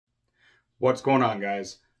What's going on,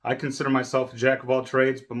 guys? I consider myself a jack of all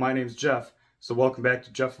trades, but my name's Jeff, so welcome back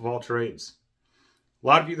to Jeff of All Trades. A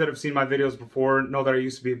lot of you that have seen my videos before know that I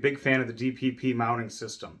used to be a big fan of the DPP mounting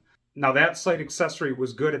system. Now that sight accessory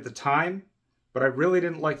was good at the time, but I really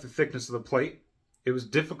didn't like the thickness of the plate. It was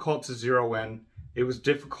difficult to zero in. It was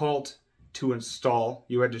difficult to install.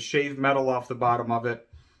 You had to shave metal off the bottom of it.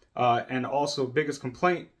 And also, biggest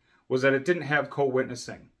complaint was that it didn't have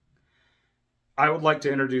co-witnessing. I would like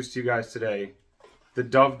to introduce to you guys today the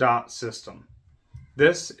DoveMounts system.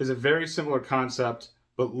 This is a very similar concept,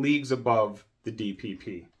 but leagues above the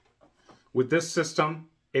DPP. With this system,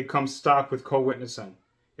 it comes stock with co-witnessing.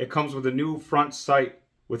 It comes with a new front sight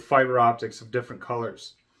with fiber optics of different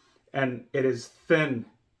colors. And it is thin,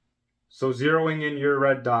 so zeroing in your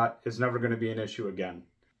red dot is never going to be an issue again.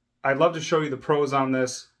 I'd love to show you the pros on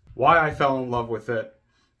this, why I fell in love with it,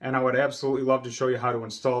 and I would absolutely love to show you how to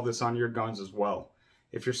install this on your guns as well.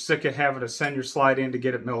 If you're sick of having to send your slide in to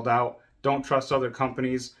get it milled out, don't trust other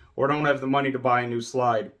companies, or don't have the money to buy a new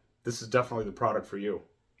slide, this is definitely the product for you.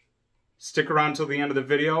 Stick around till the end of the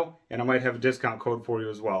video, and I might have a discount code for you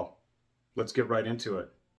as well. Let's get right into it.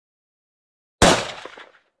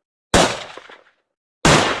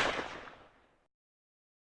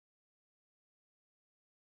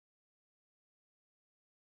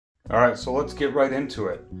 Alright, so let's get right into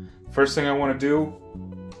it. First thing I want to do,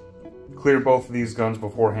 clear both of these guns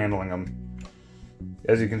before handling them.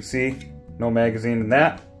 As you can see, no magazine in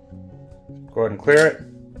that. Go ahead and clear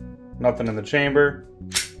it. Nothing in the chamber.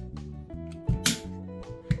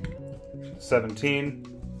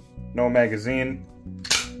 17, no magazine.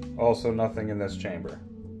 Also nothing in this chamber.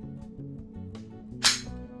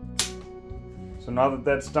 So now that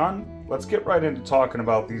that's done, let's get right into talking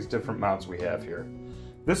about these different mounts we have here.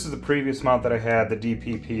 This is the previous mount that I had, the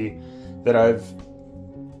DPP, that I've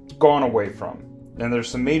gone away from. And there's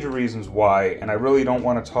some major reasons why, and I really don't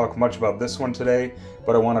want to talk much about this one today,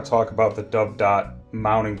 but I want to talk about the DoveMounts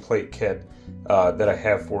mounting plate kit that I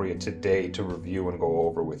have for you today to review and go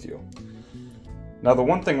over with you. Now the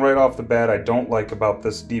one thing right off the bat I don't like about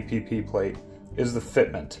this DPP plate is the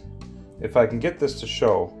fitment. If I can get this to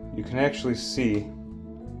show, you can actually see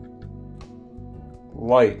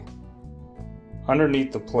light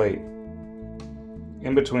underneath the plate,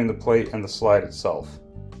 in between the plate and the slide itself.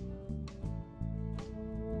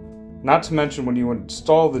 Not to mention when you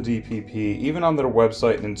install the DPP, even on their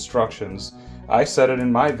website and instructions, I said it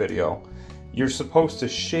in my video, you're supposed to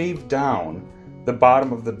shave down the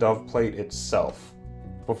bottom of the Dove plate itself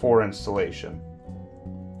before installation.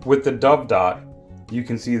 With the DoveMounts, you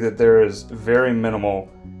can see that there is very minimal,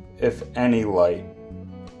 if any, light.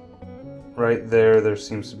 Right there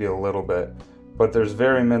seems to be a little bit, but there's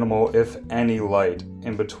very minimal, if any, light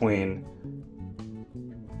in between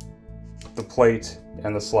the plate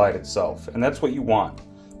and the slide itself. And that's what you want.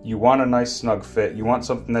 You want a nice snug fit. You want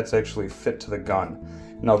something that's actually fit to the gun.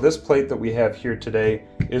 Now this plate that we have here today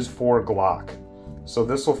is for Glock. So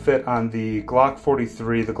this will fit on the Glock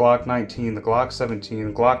 43, the Glock 19, the Glock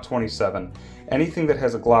 17, Glock 27. Anything that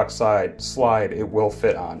has a Glock slide it will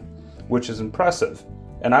fit on, which is impressive.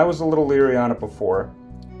 And I was a little leery on it before,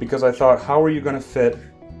 because I thought, how are you going to fit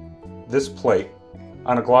this plate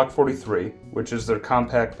on a Glock 43, which is their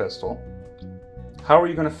compact pistol? How are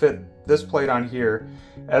you going to fit this plate on here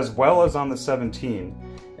as well as on the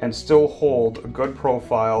 17 and still hold a good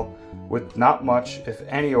profile with not much, if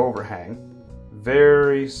any, overhang?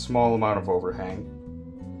 Very small amount of overhang.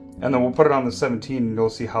 And then we'll put it on the 17 and you'll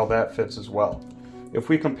see how that fits as well. If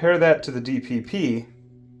we compare that to the DPP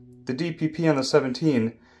on the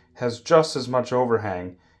 17 has just as much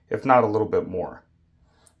overhang, if not a little bit more.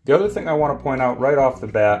 The other thing I want to point out right off the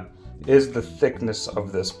bat is the thickness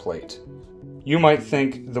of this plate. You might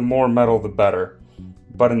think the more metal the better,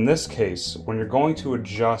 but in this case, when you're going to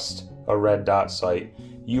adjust a red dot sight,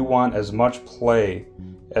 you want as much play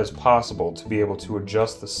as possible to be able to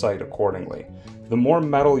adjust the sight accordingly. The more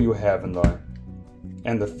metal you have in there,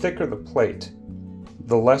 and the thicker the plate,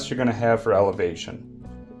 the less you're going to have for elevation.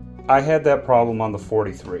 I had that problem on the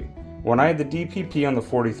 43. When I had the DPP on the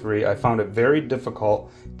 43, I found it very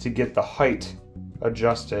difficult to get the height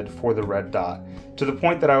adjusted for the red dot, to the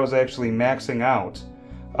point that I was actually maxing out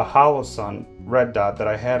a hollow sun red dot that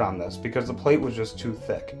I had on this because the plate was just too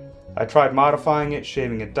thick. I tried modifying it,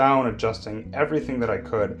 shaving it down, adjusting everything that I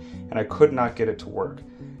could, and I could not get it to work.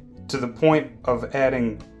 To the point of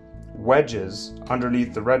adding wedges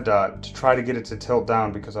underneath the red dot to try to get it to tilt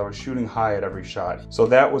down because I was shooting high at every shot. So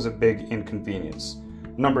that was a big inconvenience.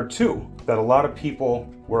 Number two, that a lot of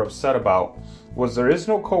people were upset about, was there is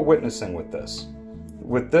no co-witnessing with this.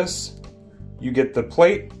 With this, you get the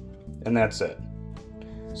plate and that's it.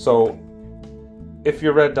 So If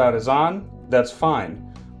your red dot is on, that's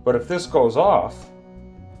fine. But if this goes off,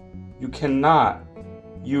 you cannot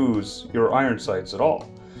use your iron sights at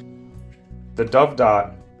all. The Dove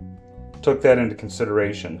Dot took that into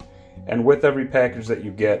consideration, and with every package that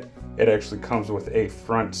you get, it actually comes with a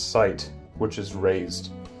front sight which is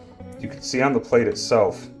raised. You can see on the plate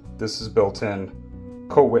itself, this is built in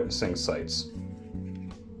co-witnessing sights.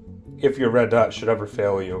 If your red dot should ever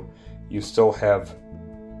fail you, you still have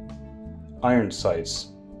iron sights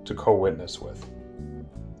to co-witness with.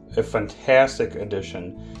 A fantastic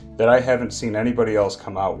addition that I haven't seen anybody else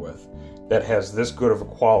come out with that has this good of a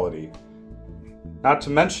quality. Not to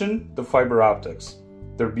mention the fiber optics.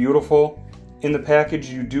 They're beautiful. In the package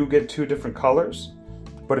you do get 2 different colors,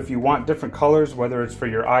 but if you want different colors, whether it's for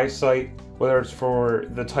your eyesight, whether it's for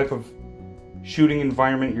the type of shooting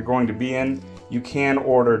environment you're going to be in, you can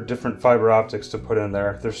order different fiber optics to put in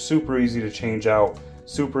there. They're super easy to change out,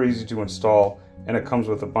 super easy to install, and it comes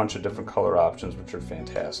with a bunch of different color options, which are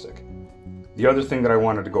fantastic. The other thing that I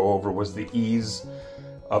wanted to go over was the ease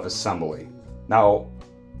of assembly. Now,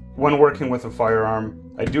 when working with a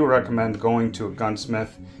firearm, I do recommend going to a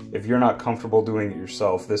gunsmith if you're not comfortable doing it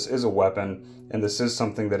yourself. This is a weapon, and this is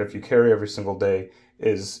something that if you carry every single day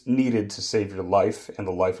is needed to save your life and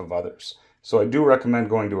the life of others. So I do recommend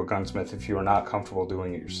going to a gunsmith if you are not comfortable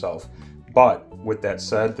doing it yourself. But with that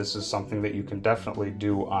said, this is something that you can definitely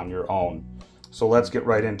do on your own. So let's get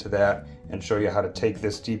right into that and show you how to take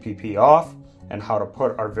this DPP off and how to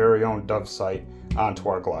put our very own Dove sight onto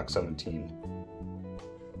our Glock 17.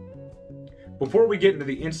 Before we get into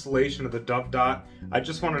the installation of the Dove Dot, I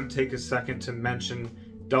just wanted to take a second to mention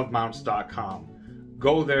DoveMounts.com.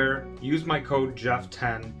 Go there, use my code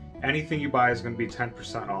Jeff10. Anything you buy is going to be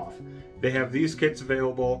 10% off. They have these kits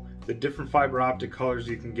available, the different fiber optic colors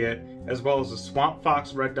you can get, as well as a Swamp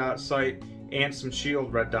Fox red dot sight and some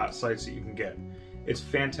Shield red dot sights that you can get. It's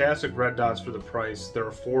fantastic red dots for the price.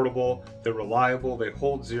 They're affordable, they're reliable, they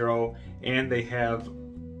hold zero, and they have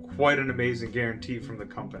quite an amazing guarantee from the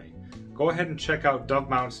company. Go ahead and check out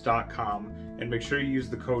DoveMounts.com and make sure you use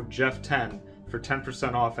the code Jeff10 for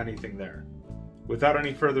 10% off anything there. Without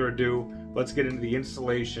any further ado, let's get into the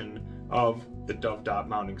installation of the Dove Dot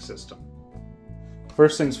mounting system.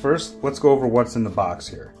 First things first, let's go over what's in the box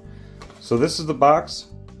here. So this is the box.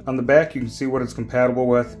 On the back you can see what it's compatible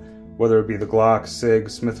with, whether it be the Glock, SIG,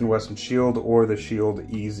 Smith & Wesson Shield, or the Shield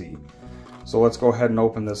Easy. So let's go ahead and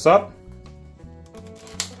open this up.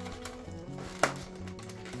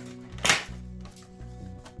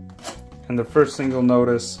 And the first thing you'll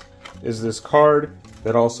notice is this card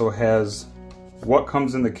that also has what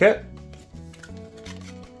comes in the kit,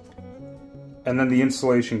 and then the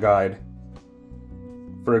installation guide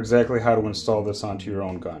for exactly how to install this onto your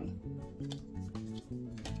own gun.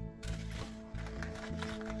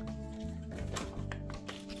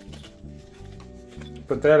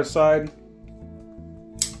 Put that aside.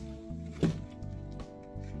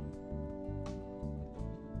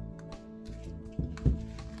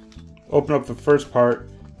 Open up the first part,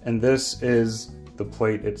 and this is the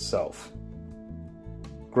plate itself.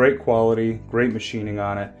 Great quality, great machining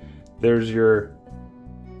on it. There's your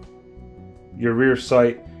rear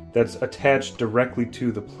sight that's attached directly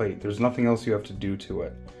to the plate. There's nothing else you have to do to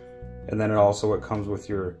it. And then it comes with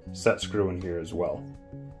your set screw in here as well.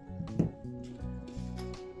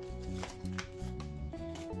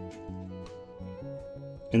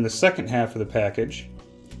 In the second half of the package,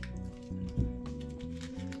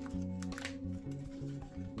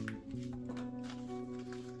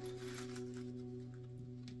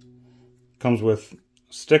 comes with a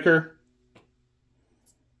sticker,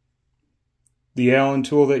 the Allen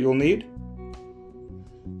tool that you'll need.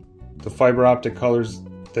 The fiber optic colors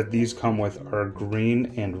that these come with are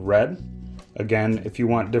green and red. Again, if you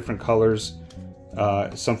want different colors,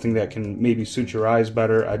 something that can maybe suit your eyes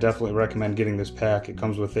better, I definitely recommend getting this pack. It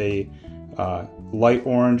comes with a light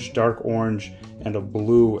orange, dark orange, and a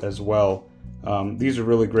blue as well. These are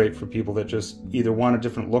really great for people that just either want a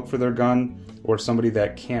different look for their gun or somebody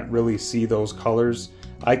that can't really see those colors.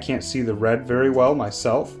 I can't see the red very well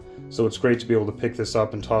myself, so it's great to be able to pick this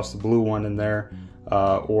up and toss the blue one in there,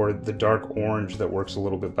 or the dark orange that works a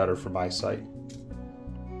little bit better for my sight.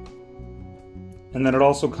 And then it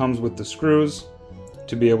also comes with the screws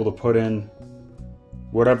to be able to put in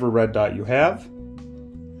whatever red dot you have,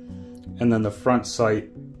 and then the front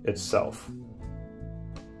sight itself.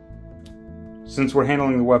 Since we're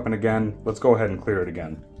handling the weapon again, let's go ahead and clear it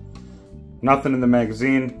again. Nothing in the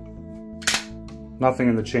magazine, nothing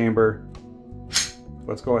in the chamber.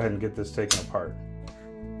 Let's go ahead and get this taken apart.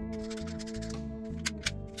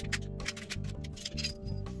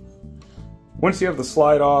 Once you have the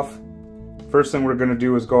slide off, First thing we're going to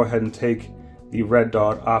do is go ahead and take the red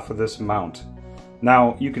dot off of this mount.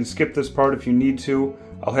 Now you can skip this part if you need to.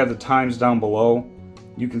 I'll have the times down below.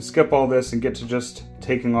 You can skip all this and get to just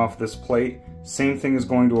taking off this plate. Same thing is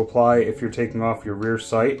going to apply if you're taking off your rear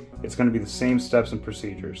sight. It's going to be the same steps and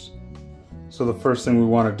procedures. So the first thing we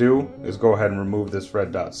want to do is go ahead and remove this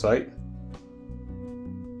red dot sight.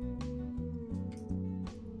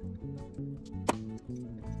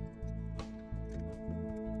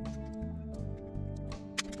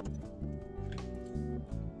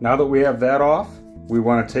 Now that we have that off, we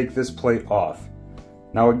want to take this plate off.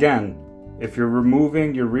 Now again, if you're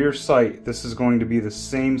removing your rear sight, this is going to be the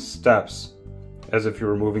same steps as if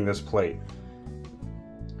you're removing this plate.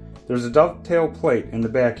 There's a dovetail plate in the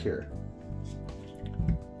back here.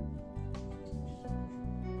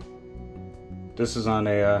 This is on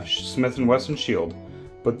a Smith & Wesson Shield,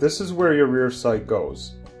 but this is where your rear sight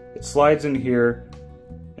goes. It slides in here,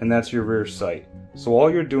 and that's your rear sight. So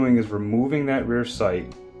all you're doing is removing that rear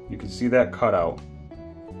sight. You can see that cutout,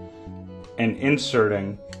 and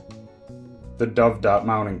inserting the dove dot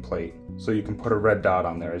mounting plate so you can put a red dot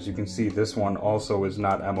on there. As you can see, this one also is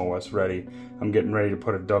not MOS ready. I'm getting ready to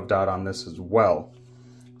put a dove dot on this as well.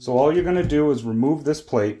 So all you're going to do is remove this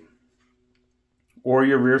plate or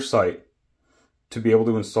your rear sight to be able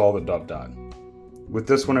to install the dove dot. With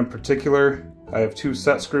this one in particular, I have 2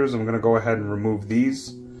 set screws. I'm going to go ahead and remove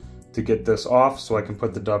these to get this off so I can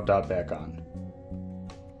put the dove dot back on.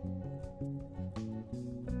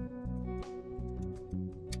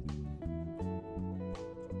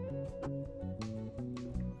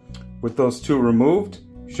 With those 2 removed,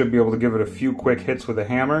 you should be able to give it a few quick hits with a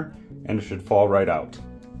hammer and it should fall right out.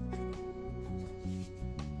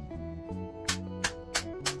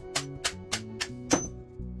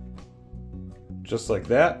 Just like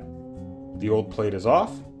that, the old plate is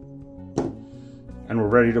off, and we're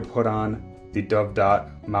ready to put on the dove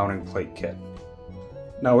dot mounting plate kit.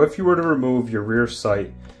 Now if you were to remove your rear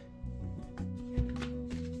sight,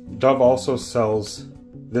 Dove also sells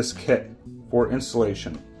this kit for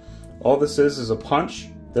installation. All this is a punch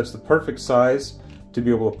that's the perfect size to be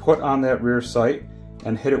able to put on that rear sight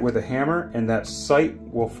and hit it with a hammer, and that sight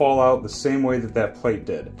will fall out the same way that that plate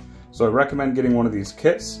did. So I recommend getting one of these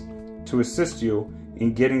kits to assist you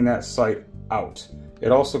in getting that sight out.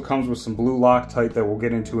 It also comes with some blue Loctite that we'll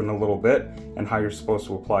get into in a little bit, and how you're supposed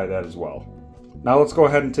to apply that as well. Now let's go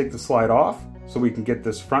ahead and take the slide off so we can get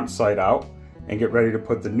this front sight out and get ready to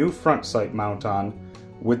put the new front sight mount on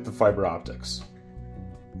with the fiber optics.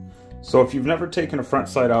 So if you've never taken a front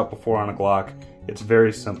sight out before on a Glock, it's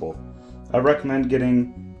very simple. I recommend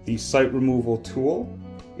getting the sight removal tool.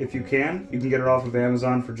 If you can get it off of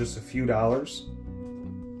Amazon for just a few dollars.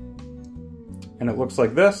 And it looks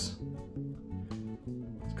like this.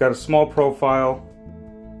 It's got a small profile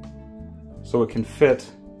so it can fit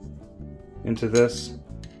into this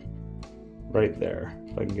right there.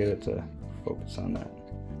 If I can get it to focus on that.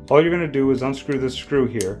 All you're going to do is unscrew this screw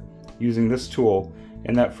here using this tool,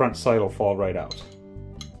 and that front sight will fall right out.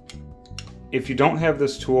 If you don't have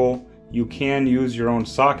this tool, you can use your own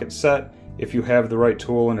socket set if you have the right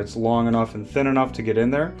tool and it's long enough and thin enough to get in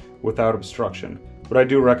there without obstruction. But I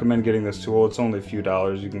do recommend getting this tool. It's only a few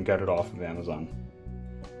dollars. You can get it off of Amazon.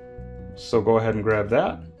 So go ahead and grab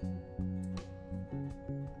that.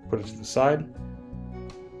 Put it to the side.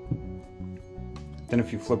 Then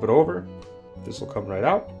if you flip it over, this will come right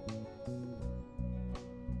out.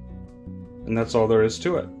 And that's all there is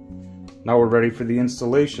to it. Now we're ready for the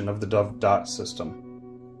installation of the dove dot system.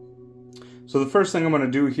 So the first thing I'm going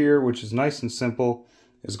to do here, which is nice and simple,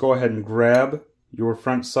 is go ahead and grab your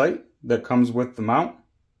front sight that comes with the mount.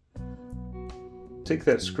 Take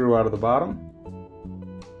that screw out of the bottom.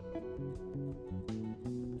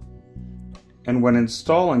 And when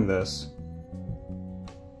installing this,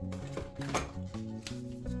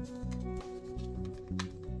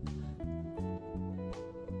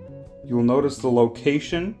 you'll notice the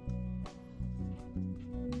location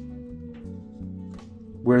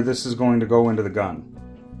where this is going to go into the gun.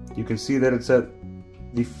 You can see that it's at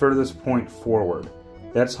the furthest point forward.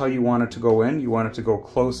 That's how you want it to go in. You want it to go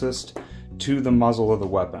closest to the muzzle of the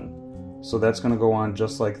weapon. So that's going to go on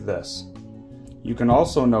just like this. You can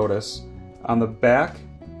also notice on the back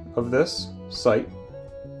of this sight,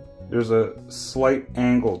 there's a slight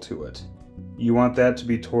angle to it. You want that to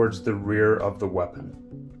be towards the rear of the weapon.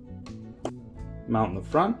 Mount in the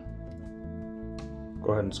front.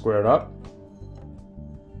 Go ahead and square it up.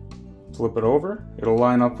 Flip it over. It'll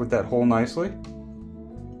line up with that hole nicely.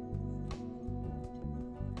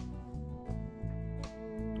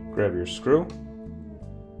 Grab your screw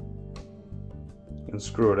and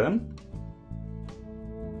screw it in.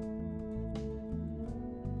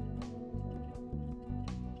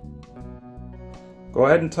 Go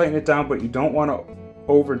ahead and tighten it down, but you don't want to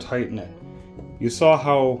over tighten it. You saw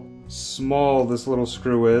how small this little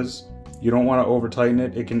screw is. You don't want to over tighten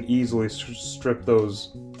it. It can easily strip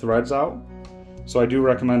those threads out. So I do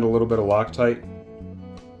recommend a little bit of Loctite.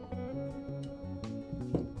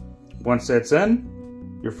 Once that's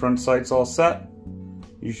in, your front sight's all set.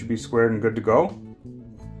 You should be squared and good to go.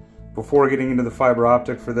 Before getting into the fiber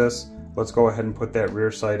optic for this, let's go ahead and put that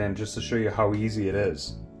rear sight in just to show you how easy it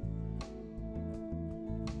is.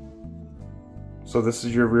 So this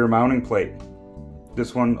is your rear mounting plate.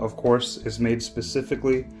 This one, of course, is made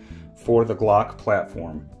specifically for the Glock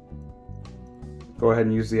platform. Go ahead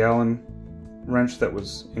and use the Allen wrench that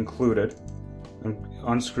was included and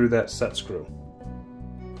unscrew that set screw.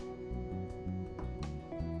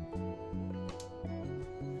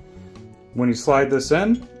 When you slide this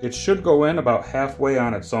in, it should go in about halfway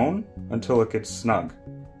on its own until it gets snug.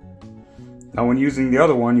 Now when using the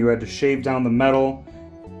other one, you had to shave down the metal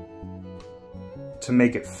to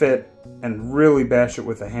make it fit and really bash it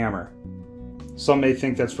with a hammer. Some may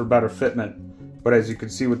think that's for better fitment, but as you can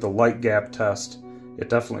see with the light gap test, it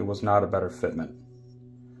definitely was not a better fitment.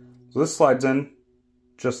 So this slides in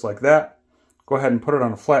just like that. Go ahead and put it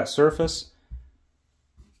on a flat surface.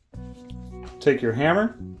 Take your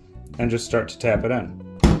hammer and just start to tap it in.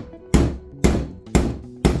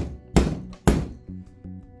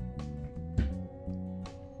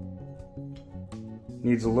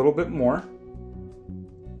 Needs a little bit more.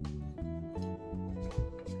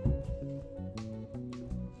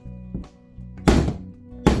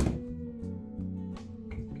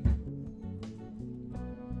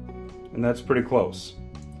 And that's pretty close.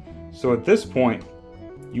 So at this point,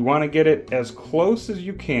 you want to get it as close as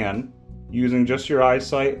you can using just your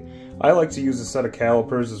eyesight. I like to use a set of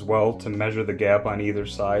calipers as well to measure the gap on either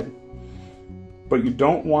side. But you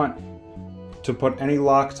don't want to put any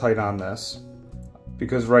Loctite on this,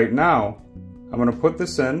 because right now I'm going to put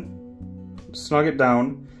this in, snug it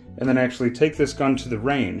down, and then actually take this gun to the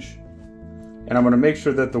range. And I'm going to make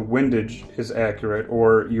sure that the windage is accurate,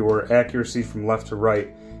 or your accuracy from left to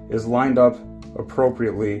right is lined up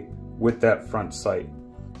appropriately with that front sight.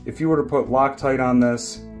 If you were to put Loctite on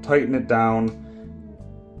this, tighten it down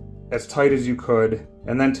as tight as you could,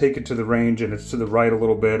 and then take it to the range and it's to the right a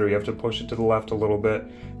little bit, or you have to push it to the left a little bit,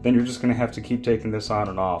 then you're just going to have to keep taking this on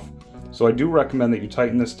and off. So I do recommend that you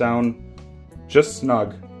tighten this down just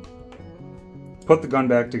snug, put the gun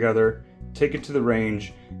back together, take it to the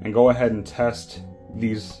range, and go ahead and test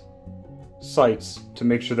these sights to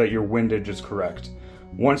make sure that your windage is correct.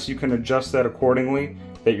 Once you can adjust that accordingly,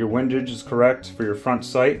 that your windage is correct for your front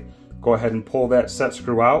sight, go ahead and pull that set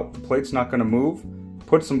screw out. The plate's not going to move.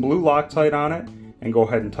 Put some blue Loctite on it and go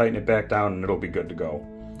ahead and tighten it back down, and it'll be good to go.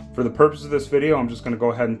 For the purpose of this video, I'm just going to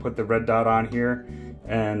go ahead and put the red dot on here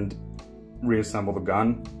and reassemble the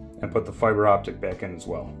gun and put the fiber optic back in as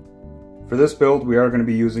well. For this build, we are going to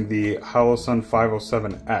be using the Holosun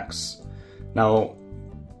 507X. Now,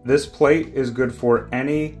 this plate is good for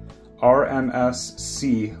any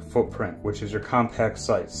RMS-C footprint, which is your compact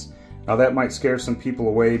sights. Now that might scare some people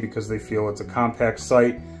away because they feel it's a compact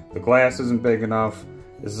sight, the glass isn't big enough,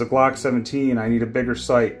 this is a Glock 17, I need a bigger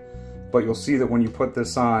sight. But you'll see that when you put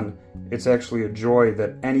this on, it's actually a joy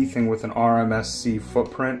that anything with an RMS-C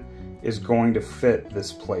footprint is going to fit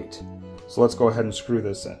this plate. So let's go ahead and screw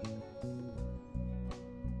this in.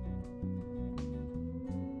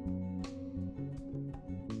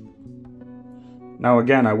 Now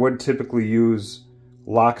again, I would typically use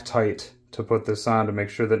Loctite to put this on to make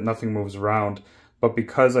sure that nothing moves around, but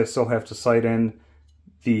because I still have to sight in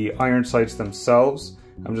the iron sights themselves,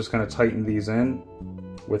 I'm just going to tighten these in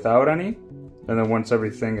without any, and then once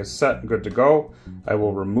everything is set and good to go, I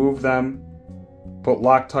will remove them, put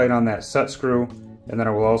Loctite on that set screw, and then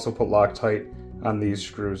I will also put Loctite on these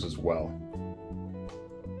screws as well.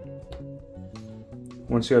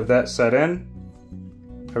 Once you have that set in,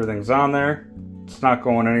 everything's on there, it's not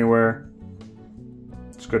going anywhere,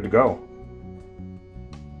 it's good to go.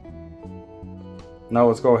 Now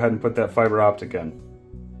let's go ahead and put that fiber optic in.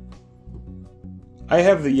 I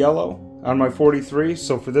have the yellow on my 43,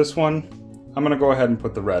 so for this one, I'm going to go ahead and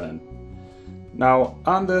put the red in. Now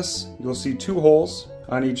on this, you'll see two holes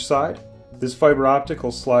on each side. This fiber optic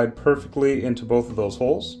will slide perfectly into both of those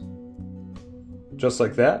holes, just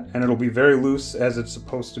like that, and it'll be very loose as it's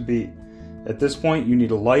supposed to be. At this point, you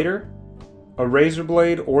need a lighter, a razor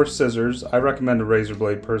blade, or scissors. I recommend a razor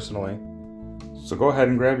blade personally. So go ahead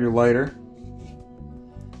and grab your lighter.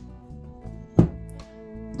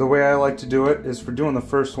 The way I like to do it is for doing the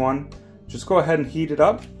first one, just go ahead and heat it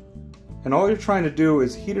up, and all you're trying to do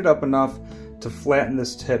is heat it up enough to flatten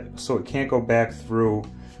this tip so it can't go back through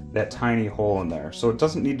that tiny hole in there. So it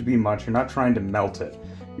doesn't need to be much. You're not trying to melt it.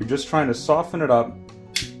 You're just trying to soften it up,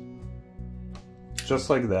 just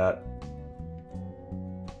like that.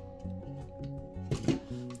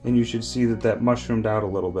 And you should see that that mushroomed out a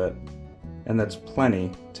little bit, and that's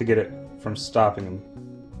plenty to get it from stopping and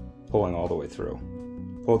pulling all the way through.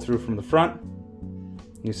 Pull it through from the front,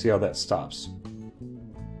 and you see how that stops.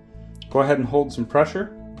 Go ahead and hold some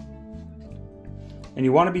pressure, and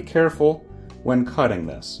you want to be careful when cutting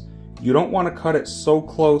this. You don't want to cut it so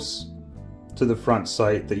close to the front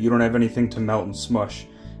sight that you don't have anything to melt and smush,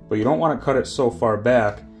 but you don't want to cut it so far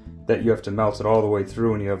back that you have to melt it all the way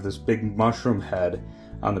through and you have this big mushroom head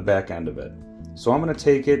on the back end of it. So I'm going to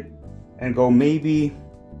take it and go maybe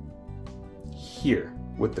here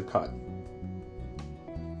with the cut.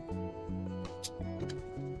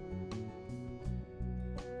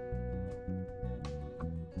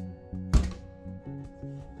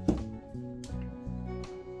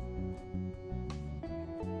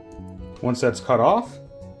 Once that's cut off,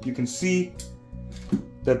 you can see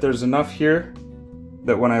that there's enough here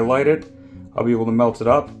that when I light it, I'll be able to melt it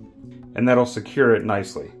up, and that'll secure it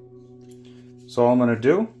nicely. So all I'm going to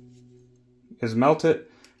do is melt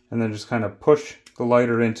it and then just kind of push the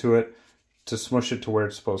lighter into it to smush it to where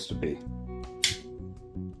it's supposed to be.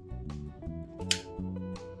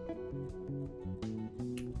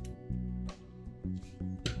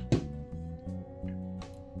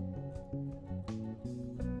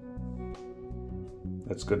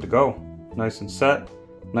 That's good to go. Nice and set,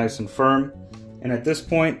 nice and firm. And at this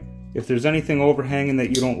point, if there's anything overhanging that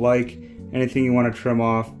you don't like, anything you want to trim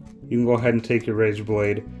off, you can go ahead and take your razor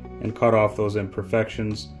blade and cut off those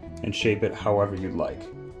imperfections and shape it however you'd like.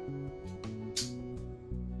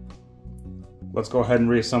 Let's go ahead and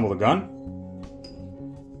reassemble the gun.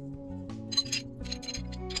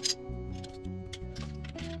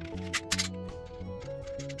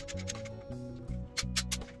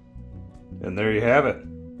 And there you have it.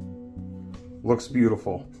 Looks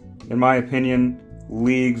beautiful. In my opinion,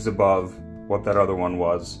 leagues above what that other one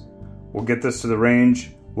was. We'll get this to the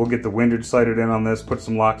range, we'll get the windage sighted in on this, put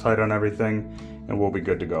some Loctite on everything, and we'll be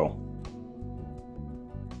good to go.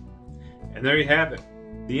 And there you have it.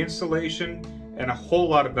 The installation and a whole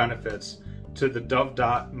lot of benefits to the Dove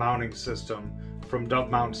Dot mounting system from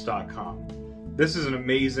DoveMounts.com. This is an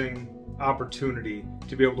amazing opportunity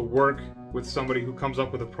to be able to work with somebody who comes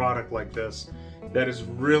up with a product like this that is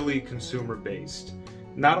really consumer based.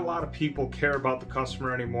 Not a lot of people care about the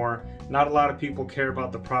customer anymore. Not a lot of people care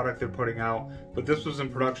about the product they're putting out, but this was in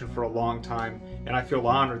production for a long time, and I feel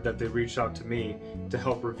honored that they reached out to me to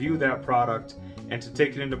help review that product and to take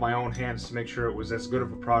it into my own hands to make sure it was as good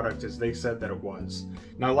of a product as they said that it was.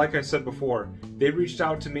 Now, like I said before, they reached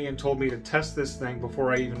out to me and told me to test this thing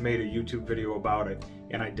before I even made a YouTube video about it,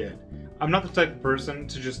 and I did. I'm not the type of person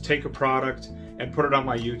to just take a product and put it on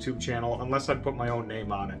my YouTube channel unless I put my own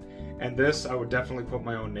name on it. And this, I would definitely put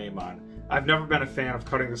my own name on. I've never been a fan of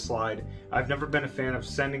cutting the slide. I've never been a fan of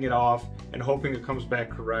sending it off and hoping it comes back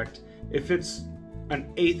correct. If it's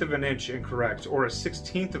an 1/8 of an inch incorrect or a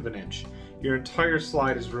 1/16 of an inch, your entire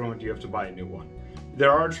slide is ruined. You have to buy a new one.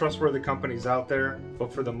 There are trustworthy companies out there,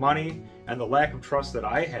 but for the money and the lack of trust that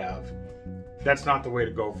I have, that's not the way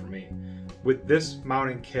to go for me. With this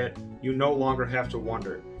mounting kit, you no longer have to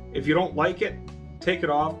wonder. If you don't like it, take it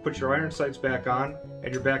off, put your iron sights back on,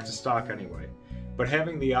 and you're back to stock anyway. But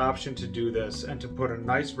having the option to do this and to put a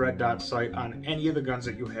nice red dot sight on any of the guns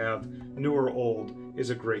that you have, new or old, is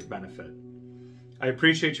a great benefit. I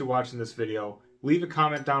appreciate you watching this video. Leave a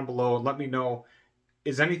comment down below and let me know,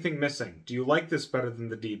 is anything missing? Do you like this better than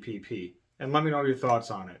the DPP? And let me know your thoughts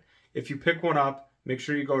on it. If you pick one up, make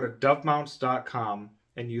sure you go to DoveMounts.com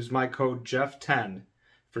and use my code Jeff10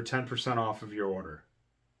 for 10% off of your order.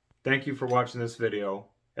 Thank you for watching this video.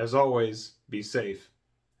 As always, be safe,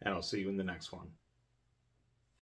 and I'll see you in the next one.